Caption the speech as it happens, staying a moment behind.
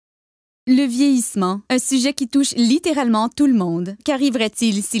Le vieillissement, un sujet qui touche littéralement tout le monde.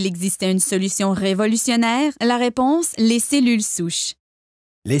 Qu'arriverait-il s'il existait une solution révolutionnaire? La réponse, les cellules souches.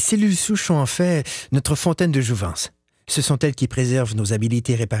 Les cellules souches sont en fait notre fontaine de jouvence. Ce sont elles qui préservent nos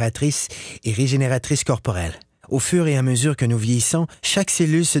habiletés réparatrices et régénératrices corporelles. Au fur et à mesure que nous vieillissons, chaque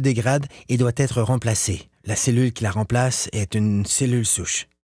cellule se dégrade et doit être remplacée. La cellule qui la remplace est une cellule souche.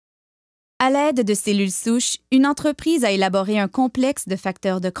 À l'aide de cellules souches, une entreprise a élaboré un complexe de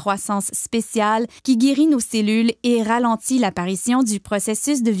facteurs de croissance spécial qui guérit nos cellules et ralentit l'apparition du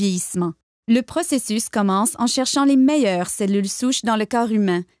processus de vieillissement. Le processus commence en cherchant les meilleures cellules souches dans le corps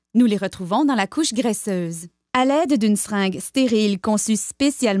humain. Nous les retrouvons dans la couche graisseuse. À l'aide d'une seringue stérile conçue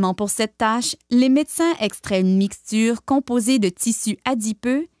spécialement pour cette tâche, les médecins extraient une mixture composée de tissus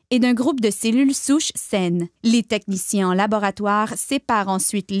adipeux et d'un groupe de cellules souches saines. Les techniciens en laboratoire séparent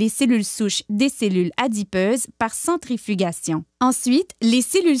ensuite les cellules souches des cellules adipeuses par centrifugation. Ensuite, les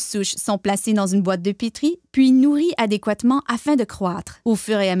cellules souches sont placées dans une boîte de pétri, puis nourries adéquatement afin de croître. Au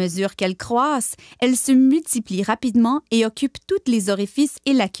fur et à mesure qu'elles croissent, elles se multiplient rapidement et occupent tous les orifices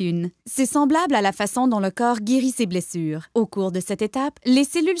et lacunes. C'est semblable à la façon dont le corps guérit ses blessures. Au cours de cette étape, les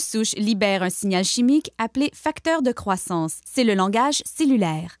cellules souches libèrent un signal chimique appelé facteur de croissance. C'est le langage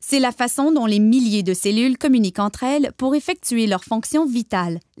cellulaire. C'est la façon dont les milliers de cellules communiquent entre elles pour effectuer leurs fonctions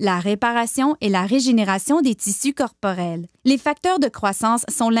vitales, la réparation et la régénération des tissus corporels. Les facteurs de croissance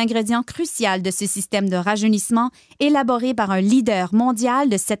sont l'ingrédient crucial de ce système de rajeunissement élaboré par un leader mondial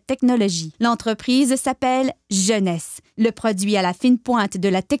de cette technologie. L'entreprise s'appelle Jeunesse. Le produit à la fine pointe de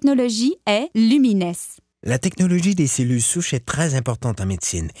la technologie est Luminesse. La technologie des cellules souches est très importante en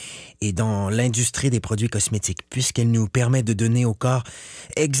médecine et dans l'industrie des produits cosmétiques puisqu'elle nous permet de donner au corps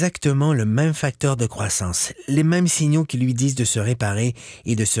exactement le même facteur de croissance, les mêmes signaux qui lui disent de se réparer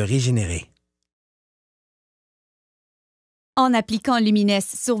et de se régénérer. En appliquant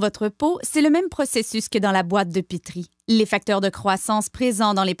Luminesse sur votre peau, c'est le même processus que dans la boîte de pétri. Les facteurs de croissance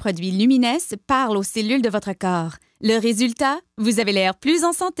présents dans les produits Luminesse parlent aux cellules de votre corps. Le résultat, vous avez l'air plus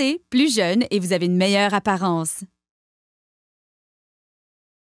en santé, plus jeune et vous avez une meilleure apparence.